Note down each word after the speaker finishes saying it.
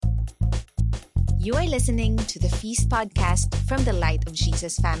You are listening to the Feast podcast from the Light of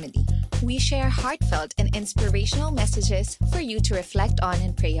Jesus family. We share heartfelt and inspirational messages for you to reflect on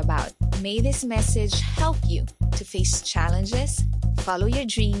and pray about. May this message help you to face challenges, follow your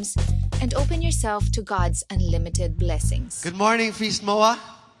dreams, and open yourself to God's unlimited blessings. Good morning, Feast Moa.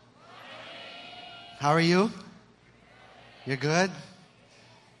 How are you? You're good?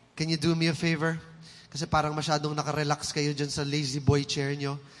 Can you do me a favor? Kasi parang masyadong nakarelax kayo dyan sa lazy boy chair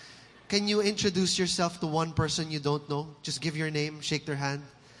nyo. Can you introduce yourself to one person you don't know? Just give your name, shake their hand.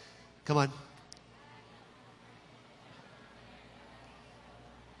 Come on.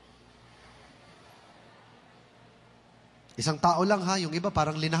 Isang tao lang ha, yung iba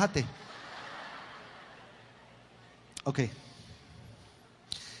parang linahat eh. Okay.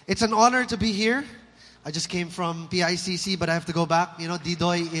 It's an honor to be here. I just came from PICC, but I have to go back. You know,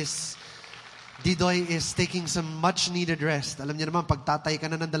 Didoy is taking some much-needed rest. Alam niyo naman, pagtatay ka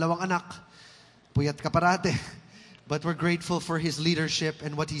na ng dalawang anak, puyat ka parate. But we're grateful for his leadership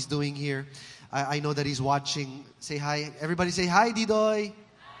and what he's doing here. I know that he's watching. Say hi. Everybody say hi, Didoy.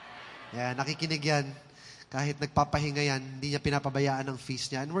 Yeah, nakikinig yan. Kahit nagpapahinga yan, hindi niya pinapabayaan ang feast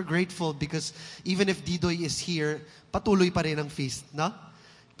niya. And we're grateful because even if Didoy is here, patuloy pa rin ang feast, no?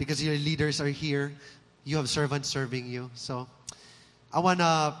 Because your leaders are here. You have servants serving you. So, I want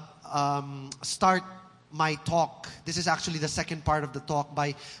to start my talk. This is actually the second part of the talk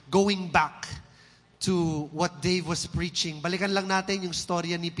by going back to what Dave was preaching. Balikan lang natin yung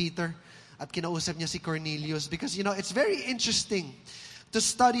storya ni Peter at kinausap niya si Cornelius because, you know, it's very interesting to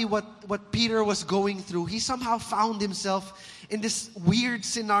study what Peter was going through. He somehow found himself in this weird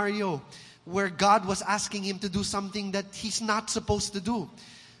scenario where God was asking him to do something that he's not supposed to do.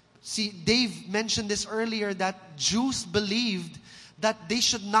 See, Dave mentioned this earlier that Jews believed that they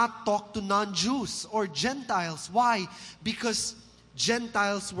should not talk to non-Jews or Gentiles. Why? Because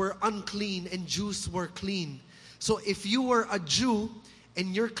Gentiles were unclean and Jews were clean. So if you were a Jew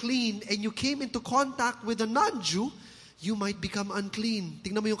and you're clean and you came into contact with a non-Jew, you might become unclean.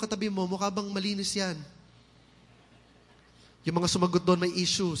 Tingnan mo yung katabi mo, mukha bang malinis yan? Yung mga sumagot doon may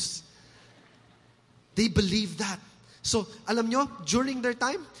issues. They believe that. So, alam nyo, during their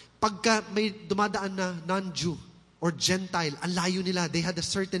time, pagka may dumadaan na non-Jew or Gentile, ang layo nila. They had a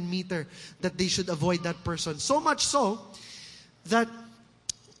certain meter that they should avoid that person. So much so that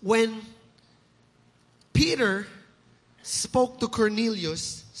when Peter spoke to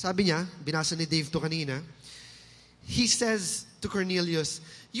Cornelius, sabi niya, binasa ni Dave to kanina, he says to Cornelius,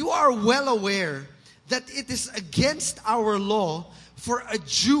 "You are well aware that it is against our law for a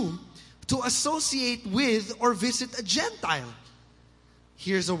Jew to associate with or visit a Gentile."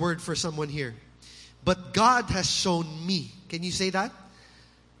 Here's a word for someone here. But God has shown me. Can you say that?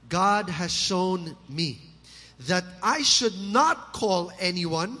 God has shown me that I should not call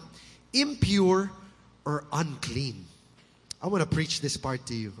anyone impure or unclean. I want to preach this part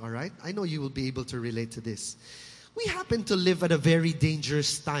to you, all right? I know you will be able to relate to this. We happen to live at a very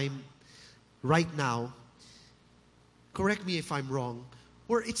dangerous time right now. Correct me if I'm wrong.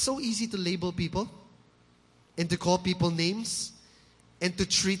 Where it's so easy to label people and to call people names and to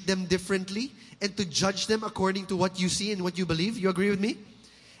treat them differently and to judge them according to what you see and what you believe. You agree with me?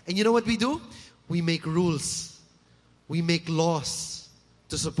 And you know what we do? We make rules. We make laws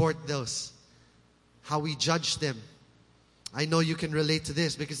to support those. How we judge them. I know you can relate to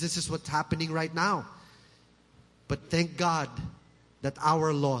this because this is what's happening right now. But thank God that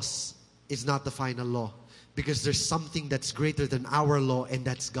our laws is not the final law. Because there's something that's greater than our law, and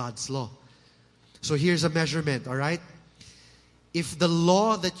that's God's law. So here's a measurement, all right? If the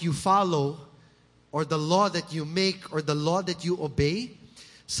law that you follow, or the law that you make, or the law that you obey,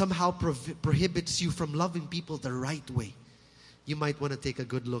 somehow prohibits you from loving people the right way, you might want to take a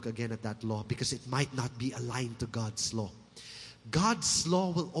good look again at that law, because it might not be aligned to God's law. God's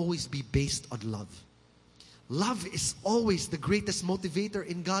law will always be based on love. Love is always the greatest motivator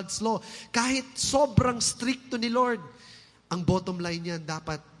in God's law. Kahit sobrang stricto ni Lord, ang bottom line niyan,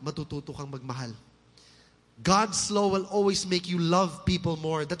 dapat matututo kang magmahal. God's law will always make you love people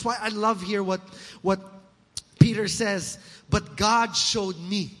more. That's why I love here what Peter says, but God showed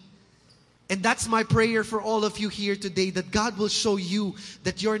me. And that's my prayer for all of you here today, that God will show you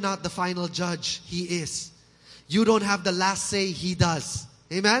that you're not the final judge. He is. You don't have the last say. He does.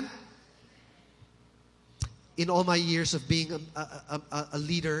 Amen? In all my years of being a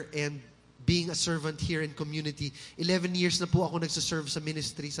leader and being a servant here in community, 11 years na po ako nagsaserve sa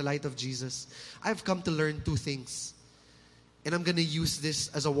ministry sa Light of Jesus. I've come to learn two things. And I'm going to use this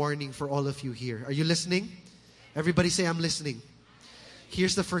as a warning for all of you here. Are you listening? Everybody say, I'm listening.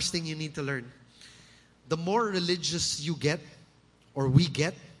 Here's the first thing you need to learn. The more religious you get, or we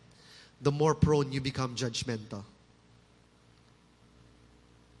get, the more prone you become judgmental.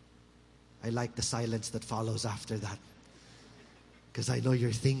 I like the silence that follows after that. Because I know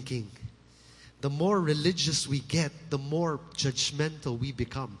you're thinking. The more religious we get, the more judgmental we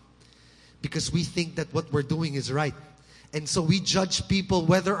become. Because we think that what we're doing is right. And so we judge people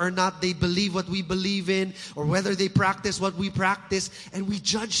whether or not they believe what we believe in or whether they practice what we practice. And we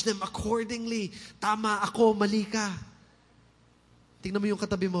judge them accordingly. Tama ako, mali ka. Tingnan mo yung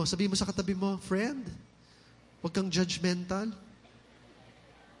katabi mo. Sabihin mo sa katabi mo, friend, huwag kang judgmental.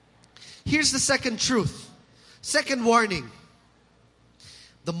 Here's the second truth. Second warning.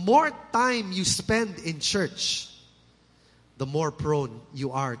 The more time you spend in church, the more prone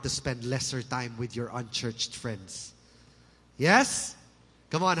you are to spend lesser time with your unchurched friends. Yes?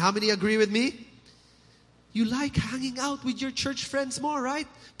 Come on, how many agree with me? You like hanging out with your church friends more, right?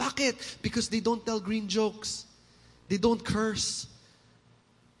 Bakit? Because they don't tell green jokes. They don't curse.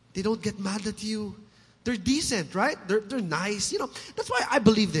 They don't get mad at you. They're decent, right? They're nice. You know, that's why I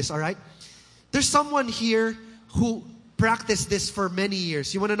believe this, all right? There's someone here who practiced this for many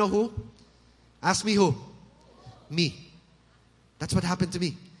years. You want to know who? Ask me who? Me. That's what happened to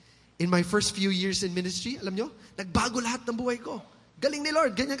me. In my first few years in ministry, alam nyo, nagbago lahat ng buhay ko. Galing ni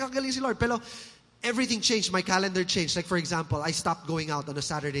Lord. Ganyan kagaling si Lord. Pero everything changed. My calendar changed. Like for example, I stopped going out on a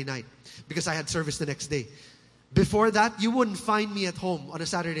Saturday night because I had service the next day. Before that, you wouldn't find me at home on a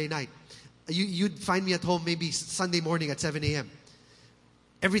Saturday night. You'd find me at home maybe Sunday morning at 7 a.m.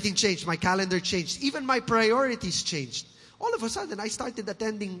 Everything changed. My calendar changed. Even my priorities changed. All of a sudden, I started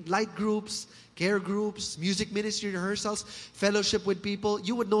attending light groups, care groups, music ministry rehearsals, fellowship with people.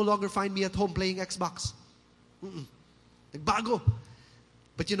 You would no longer find me at home playing Xbox. Nagbago.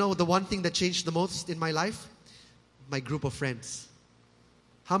 But you know, the one thing that changed the most in my life? My group of friends.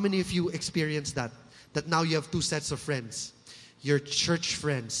 How many of you experienced that? That now you have two sets of friends. Your church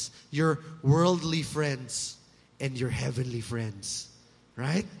friends, your worldly friends, and your heavenly friends.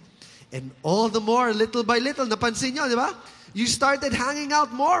 Right? And all the more, little by little, napansin nyo, di ba? You started hanging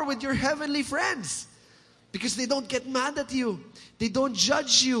out more with your heavenly friends. Because they don't get mad at you. They don't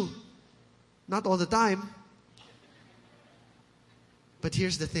judge you. Not all the time. But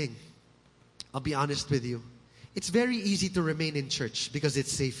here's the thing. I'll be honest with you. It's very easy to remain in church because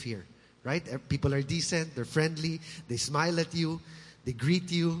it's safe here. Right? People are decent, they're friendly, they smile at you, they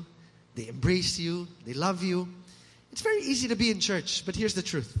greet you, they embrace you, they love you. It's very easy to be in church, but here's the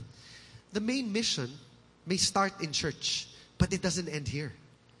truth. The main mission may start in church, but it doesn't end here.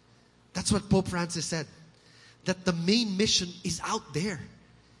 That's what Pope Francis said. That the main mission is out there.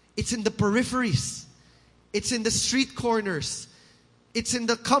 It's in the peripheries. It's in the street corners. It's in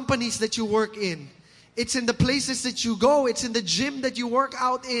the companies that you work in. It's in the places that you go. It's in the gym that you work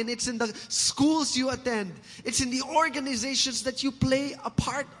out in. It's in the schools you attend. It's in the organizations that you play a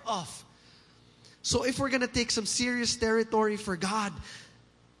part of. So if we're going to take some serious territory for God,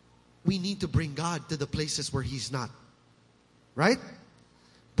 we need to bring God to the places where He's not. Right?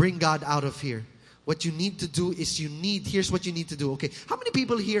 Bring God out of here. What you need to do is here's what you need to do. Okay, how many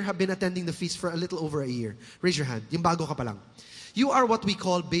people here have been attending the feast for a little over a year? Raise your hand. Yung bago ka pa lang. You are what we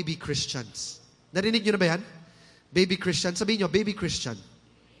call baby Christians. Narinig nyo na ba yan? Baby Christian. Sabihin nyo, baby Christian.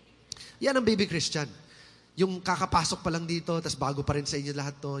 Yan ang baby Christian. Yung kakapasok pa lang dito, tas bago pa rin sa inyo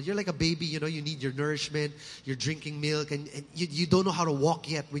lahat to. You're like a baby, you know, you need your nourishment, you're drinking milk, and you don't know how to walk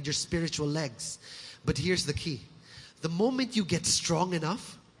yet with your spiritual legs. But here's the key. The moment you get strong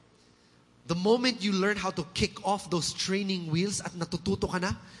enough, the moment you learn how to kick off those training wheels at natututo ka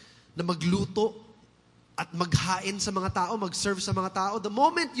na magluto at maghain sa mga tao, mag-serve sa mga tao, the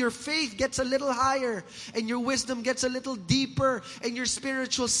moment your faith gets a little higher and your wisdom gets a little deeper and your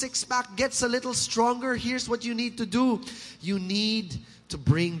spiritual six-pack gets a little stronger, here's what you need to do. You need to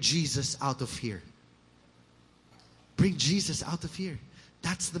bring Jesus out of here. Bring Jesus out of here.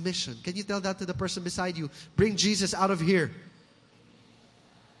 That's the mission. Can you tell that to the person beside you? Bring Jesus out of here.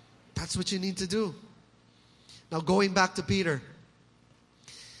 That's what you need to do. Now going back to Peter.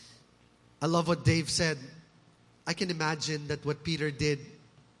 I love what Dave said. I can imagine that what Peter did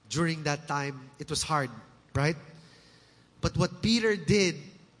during that time, it was hard, right? But what Peter did,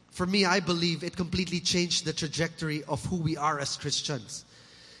 for me, I believe it completely changed the trajectory of who we are as Christians.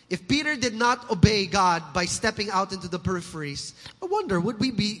 If Peter did not obey God by stepping out into the peripheries, I wonder, would we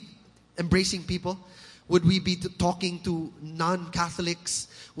be embracing people? Would we be talking to non-Catholics?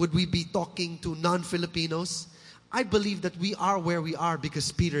 Would we be talking to non-Filipinos? I believe that we are where we are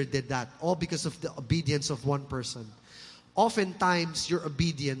because Peter did that. All because of the obedience of one person. Oftentimes, your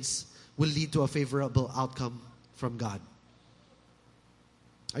obedience will lead to a favorable outcome from God.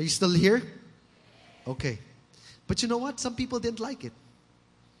 Are you still here? Okay. But you know what? Some people didn't like it.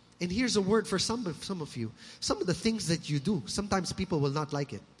 And here's a word for some of you. Some of the things that you do, sometimes people will not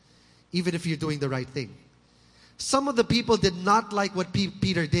like it, even if you're doing the right thing. Some of the people did not like what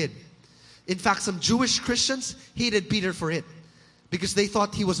Peter did. In fact, some Jewish Christians hated Peter for it, because they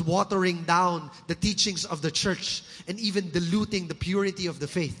thought he was watering down the teachings of the church and even diluting the purity of the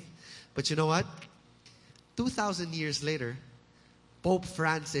faith. But you know what? 2,000 years later, Pope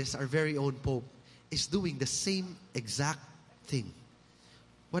Francis, our very own Pope, is doing the same exact thing.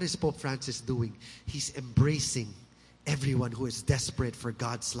 What is Pope Francis doing? He's embracing everyone who is desperate for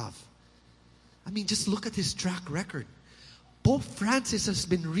God's love. I mean, just look at his track record. Pope Francis has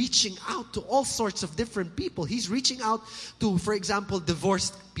been reaching out to all sorts of different people. He's reaching out to, for example,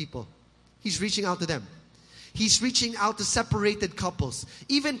 divorced people. He's reaching out to them. He's reaching out to separated couples.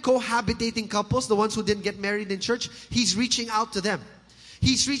 Even cohabitating couples, the ones who didn't get married in church, he's reaching out to them.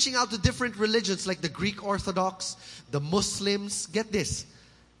 He's reaching out to different religions like the Greek Orthodox, the Muslims. Get this.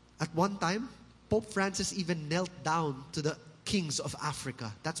 At one time, Pope Francis even knelt down to the kings of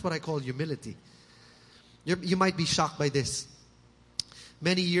Africa. That's what I call humility. You might be shocked by this.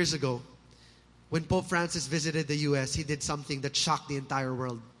 Many years ago, when Pope Francis visited the US, he did something that shocked the entire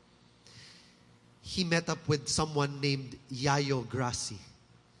world. He met up with someone named Yayo Gracie.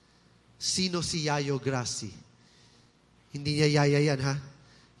 Sino si Yayo Gracie? Hindi niya yaya yan, ha?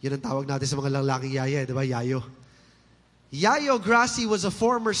 Yun ang tawag natin sa mga lalaking yaya, di ba? Yayo. Yayo Gracie was a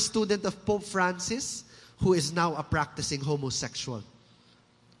former student of Pope Francis who is now a practicing homosexual.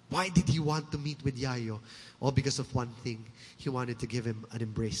 Why did he want to meet with Yayo? All because of one thing. He wanted to give him an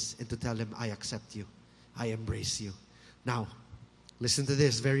embrace and to tell him, I accept you. I embrace you. Now, listen to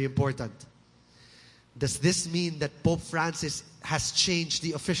this, very important. Does this mean that Pope Francis has changed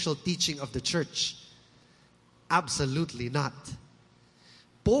the official teaching of the church? Absolutely not.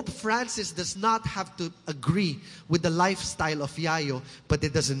 Pope Francis does not have to agree with the lifestyle of Yayo, but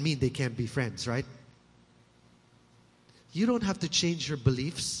it doesn't mean they can't be friends, right? You don't have to change your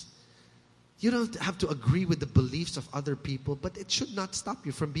beliefs. You don't have to agree with the beliefs of other people, but it should not stop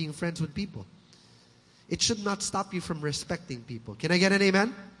you from being friends with people. It should not stop you from respecting people. Can I get an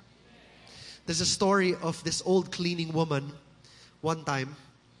amen? There's a story of this old cleaning woman. One time,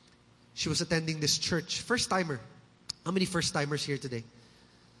 she was attending this church. First-timer. How many first-timers here today?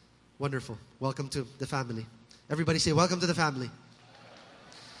 Wonderful. Welcome to the family. Everybody say, welcome to the family.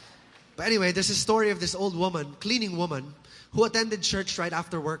 But anyway, there's a story of this old woman, cleaning woman, who attended church right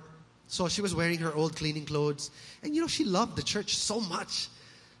after work. So she was wearing her old cleaning clothes. And you know, she loved the church so much.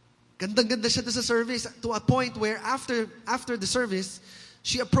 Gandang-ganda siya sa service, to a point where after the service,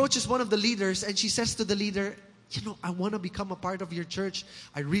 she approaches one of the leaders and she says to the leader, you know, I want to become a part of your church.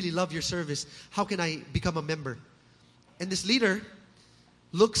 I really love your service. How can I become a member? And this leader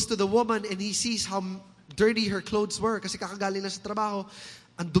looks to the woman and he sees how dirty her clothes were kasi kakagaling na sa trabaho.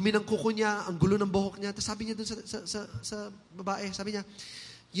 Ang dumi ng kuko niya, ang gulo ng buhok niya. Tapos sabi niya dun sa babae, sabi niya,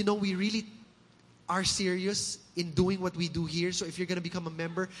 you know, we really are serious in doing what we do here. So if you're going to become a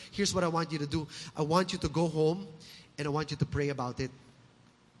member, here's what I want you to do. I want you to go home and I want you to pray about it.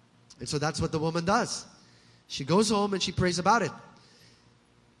 And so that's what the woman does. She goes home and she prays about it.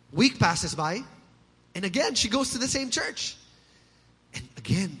 Week passes by, and again, she goes to the same church. And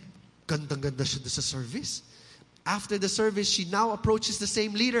again, gandang-ganda siya sa service. After the service, she now approaches the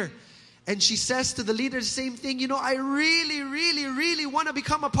same leader. And she says to the leader the same thing, you know, I really, really, really want to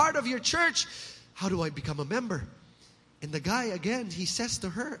become a part of your church. How do I become a member? And the guy, again, he says to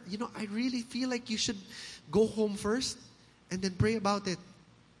her, you know, I really feel like you should go home first and then pray about it.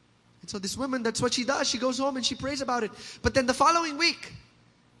 And so this woman, that's what she does. She goes home and she prays about it. But then the following week,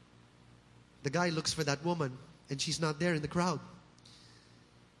 the guy looks for that woman and she's not there in the crowd.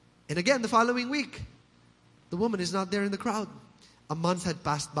 And again, the following week, the woman is not there in the crowd. A month had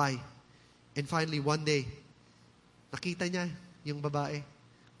passed by. And finally, one day, nakita niya yung babae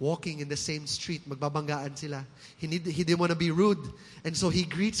walking in the same street. Magbabanggaan sila. He didn't want to be rude. And so he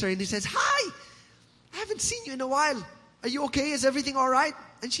greets her and he says, hi! I haven't seen you in a while. Are you okay? Is everything all right?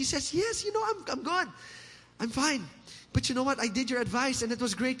 And she says, yes, you know, I'm good. I'm fine. But you know what? I did your advice and it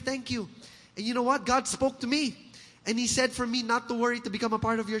was great. Thank you. And you know what? God spoke to me. And He said for me not to worry to become a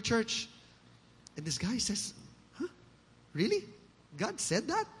part of your church. And this guy says, huh? Really? God said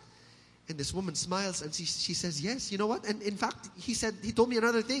that? And this woman smiles and she says, yes. You know what? And in fact, he told me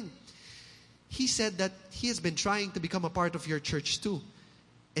another thing. He said that he has been trying to become a part of your church too.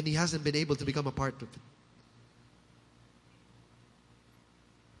 And he hasn't been able to become a part of it.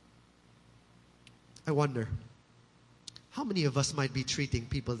 I wonder, how many of us might be treating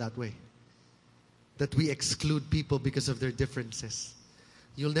people that way? That we exclude people because of their differences.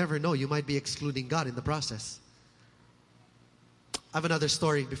 You'll never know. You might be excluding God in the process. I have another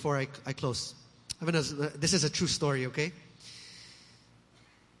story before I close. This is a true story, okay?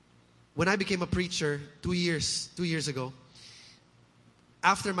 When I became a preacher 2 years ago,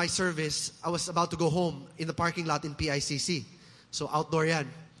 after my service, I was about to go home in the parking lot in PICC. So outdoor yan.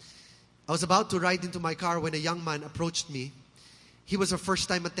 I was about to ride into my car when a young man approached me. He was a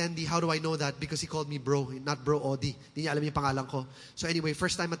first-time attendee. How do I know that? Because he called me bro, not bro Audee. Di niya alam yung pangalan ko. So anyway,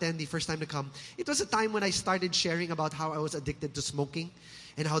 first-time attendee, first time to come. It was a time when I started sharing about how I was addicted to smoking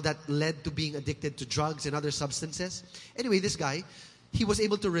and how that led to being addicted to drugs and other substances. Anyway, this guy, he was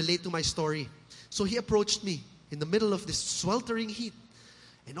able to relate to my story. So he approached me in the middle of this sweltering heat.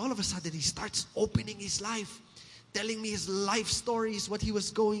 And all of a sudden, he starts opening his life, telling me his life stories, what he was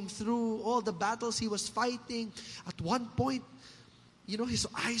going through, all the battles he was fighting. At one point, his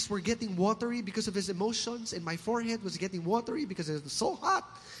eyes were getting watery because of his emotions, and my forehead was getting watery because it was so hot.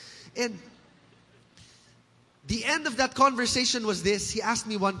 And the end of that conversation was this. He asked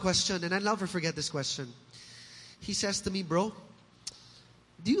me one question, and I'll never forget this question. He says to me, bro,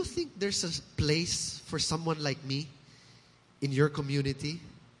 do you think there's a place for someone like me in your community?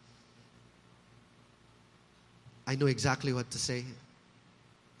 I know exactly what to say.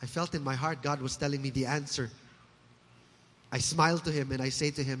 I felt in my heart God was telling me the answer. I smiled to him and I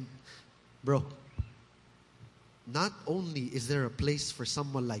say to him, bro, not only is there a place for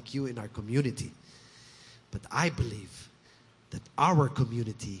someone like you in our community, but I believe that our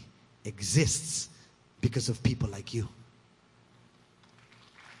community exists because of people like you.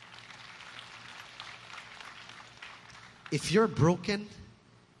 If you're broken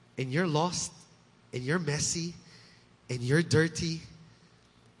and you're lost and you're messy and you're dirty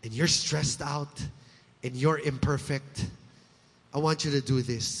and you're stressed out and you're imperfect, I want you to do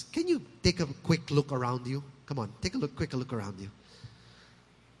this. Can you take a quick look around you? Come on, take a quick look around you.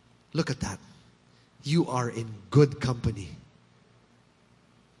 Look at that. You are in good company.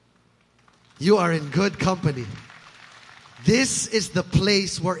 You are in good company. This is the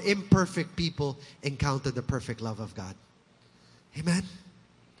place where imperfect people encounter the perfect love of God. Amen?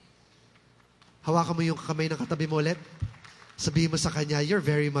 Hawakan mo yung kamay ng katabi mo ulit. Sabihin mo sa kanya, you're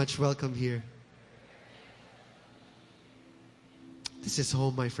very much welcome here. This is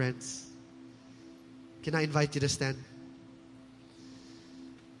home, my friends. Can I invite you to stand?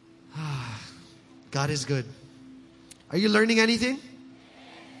 God is good. Are you learning anything?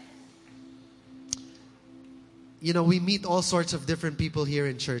 We meet all sorts of different people here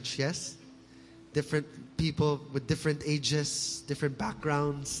in church, yes? Different people with different ages, different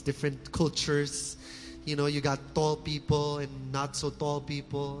backgrounds, different cultures. You got tall people and not so tall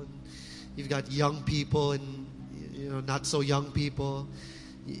people. You've got young people and not so young people.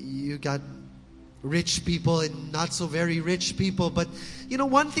 You got rich people and not so very rich people. But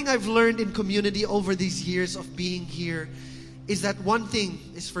one thing I've learned in community over these years of being here is that one thing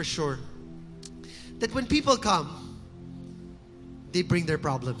is for sure. That when people come, they bring their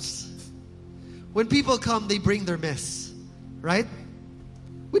problems. When people come, they bring their mess. Right?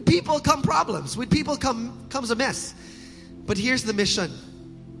 With people come problems. With people comes a mess. But here's the mission.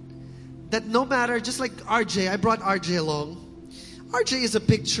 That no matter, just like RJ, I brought RJ along. RJ is a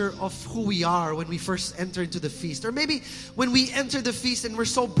picture of who we are when we first enter into the feast. Or maybe when we enter the feast and we're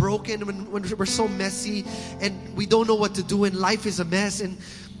so broken, when we're so messy and we don't know what to do and life is a mess and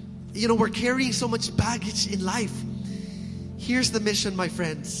we're carrying so much baggage in life. Here's the mission, my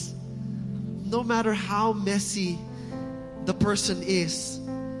friends. No matter how messy the person is,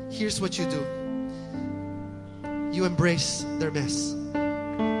 here's what you do. You embrace their mess.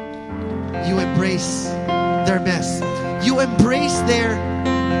 You embrace their mess. You embrace their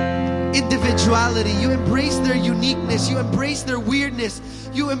individuality. You embrace their uniqueness. You embrace their weirdness.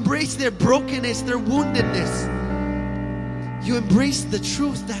 You embrace their brokenness, their woundedness. You embrace the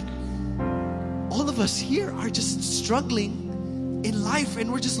truth that all of us here are just struggling in life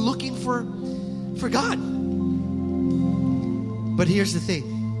and we're just looking for God. But here's the thing.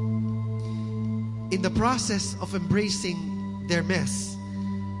 In the process of embracing their mess,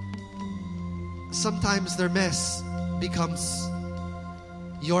 sometimes their mess becomes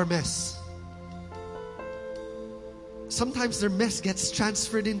your mess. Sometimes their mess gets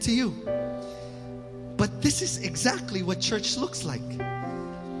transferred into you. But this is exactly what church looks like.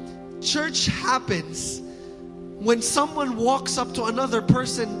 Church happens when someone walks up to another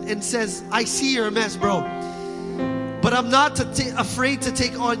person and says, I see you're a mess, bro. But I'm not afraid to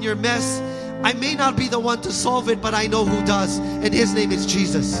take on your mess. I may not be the one to solve it, but I know who does. And his name is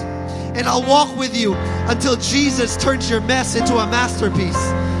Jesus. And I'll walk with you until Jesus turns your mess into a masterpiece.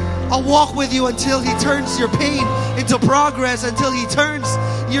 I'll walk with you until he turns your pain into progress, until he turns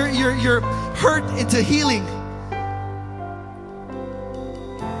your hurt into healing.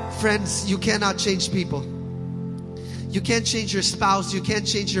 Friends, you cannot change people. You can't change your spouse. You can't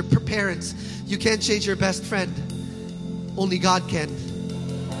change your parents. You can't change your best friend. Only God can.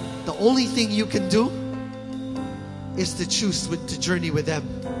 The only thing you can do is to choose to journey with them.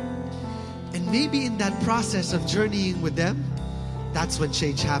 And maybe in that process of journeying with them, that's when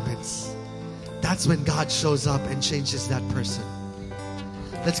change happens. That's when God shows up and changes that person.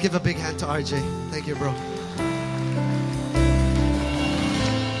 Let's give a big hand to RJ. Thank you, bro.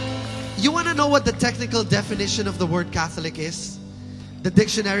 You want to know what the technical definition of the word Catholic is? The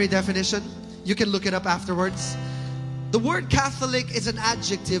dictionary definition? You can look it up afterwards. The word Catholic is an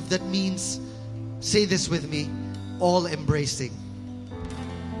adjective that means, say this with me, all-embracing.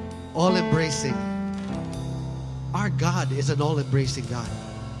 All-embracing. Our God is an all-embracing God.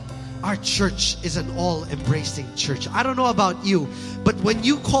 Our church is an all-embracing church. I don't know about you, but when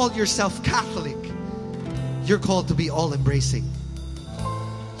you call yourself Catholic, you're called to be all-embracing.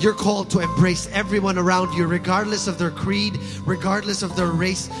 You're called to embrace everyone around you, regardless of their creed, regardless of their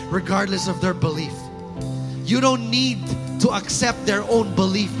race, regardless of their belief. You don't need to accept their own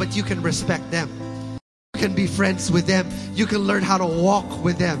belief, but you can respect them. You can be friends with them. You can learn how to walk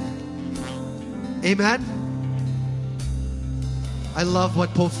with them. Amen? I love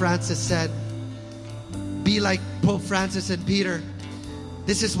what Pope Francis said. Be like Pope Francis and Peter.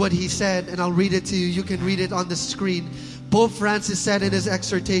 This is what he said, and I'll read it to you. You can read it on the screen. Pope Francis said in his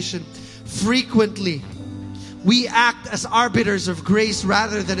exhortation, frequently we act as arbiters of grace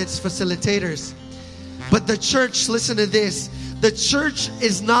rather than its facilitators. But the church, listen to this, the church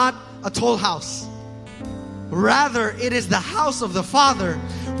is not a toll house. Rather, it is the house of the Father,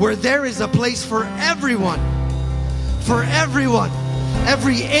 where there is a place for everyone. For everyone.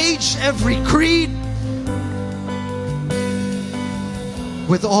 Every age, every creed,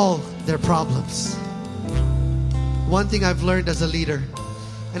 with all their problems. One thing I've learned as a leader,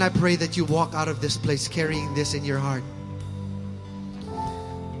 and I pray that you walk out of this place carrying this in your heart.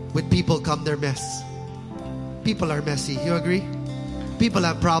 When people come their mess. People are messy, you agree? People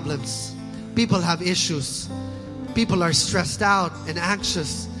have problems. People have issues. People are stressed out and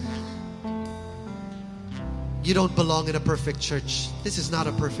anxious. You don't belong in a perfect church. This is not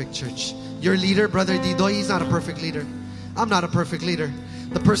a perfect church. Your leader, Brother Didoy, he's not a perfect leader. I'm not a perfect leader.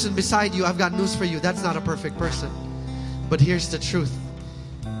 The person beside you, I've got news for you, that's not a perfect person. But here's the truth.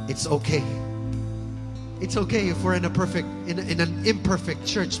 It's okay. It's okay if we're in an imperfect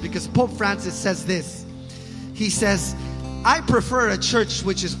church, because Pope Francis says this. He says, I prefer a church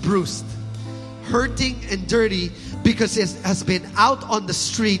which is bruised, hurting and dirty because it has been out on the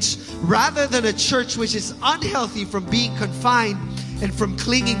streets, rather than a church which is unhealthy from being confined and from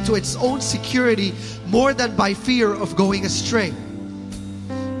clinging to its own security more than by fear of going astray.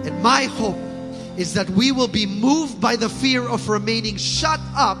 And my hope is that we will be moved by the fear of remaining shut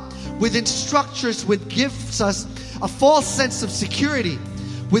up within structures which gives us a false sense of security,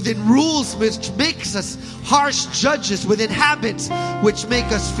 within rules which makes us harsh judges, within habits which make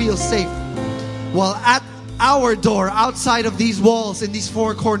us feel safe. While at our door, outside of these walls, in this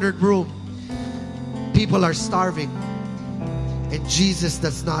four-cornered room, people are starving. And Jesus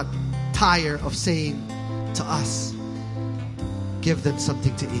does not tire of saying to us, give them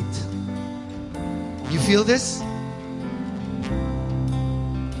something to eat. You feel this?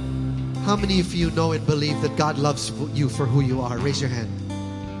 How many of you know and believe that God loves you for who you are? Raise your hand.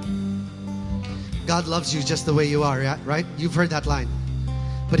 God loves you just the way you are, right? You've heard that line.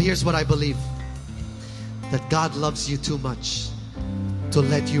 But here's what I believe. That God loves you too much to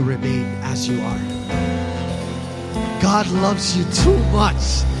let you remain as you are. God loves you too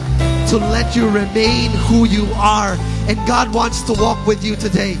much to let you remain who you are. And God wants to walk with you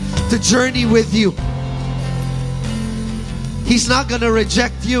today, to journey with you. He's not going to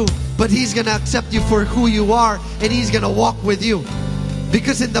reject you, but He's going to accept you for who you are, and He's going to walk with you.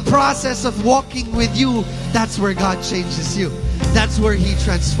 Because in the process of walking with you, that's where God changes you. That's where He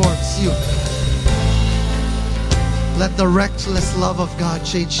transforms you. Let the reckless love of God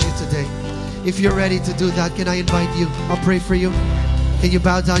change you today. If you're ready to do that, can I invite you? I'll pray for you. Can you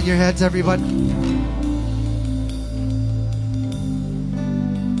bow down your heads, everyone?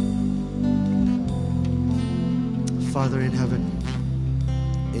 Father in heaven,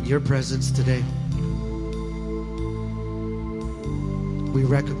 in your presence today, we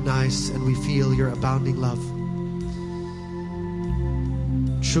recognize and we feel your abounding love.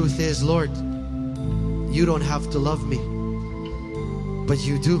 Truth is, Lord, you don't have to love me, but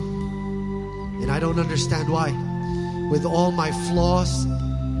you do. And I don't understand why. With all my flaws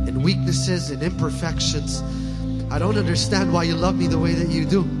and weaknesses and imperfections, I don't understand why you love me the way that you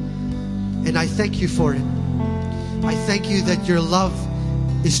do. And I thank you for it. I thank you that your love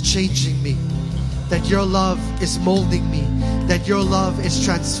is changing me, that your love is molding me, that your love is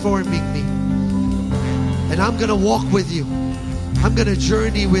transforming me. And I'm going to walk with you. I'm going to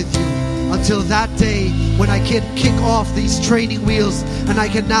journey with you until that day when I can kick off these training wheels and I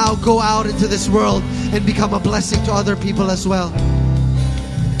can now go out into this world and become a blessing to other people as well.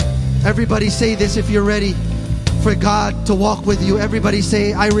 Everybody say this if you're ready for God to walk with you. Everybody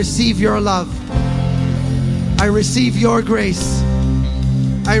say, I receive your love. I receive your grace.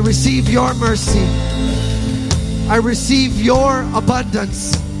 I receive your mercy. I receive your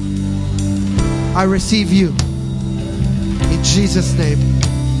abundance. I receive you. In Jesus' name,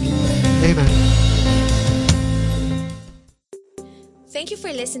 amen. Thank you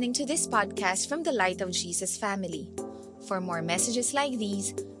for listening to this podcast from the Light of Jesus family. For more messages like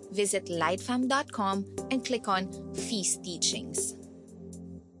these, visit lightfam.com and click on Feast Teachings.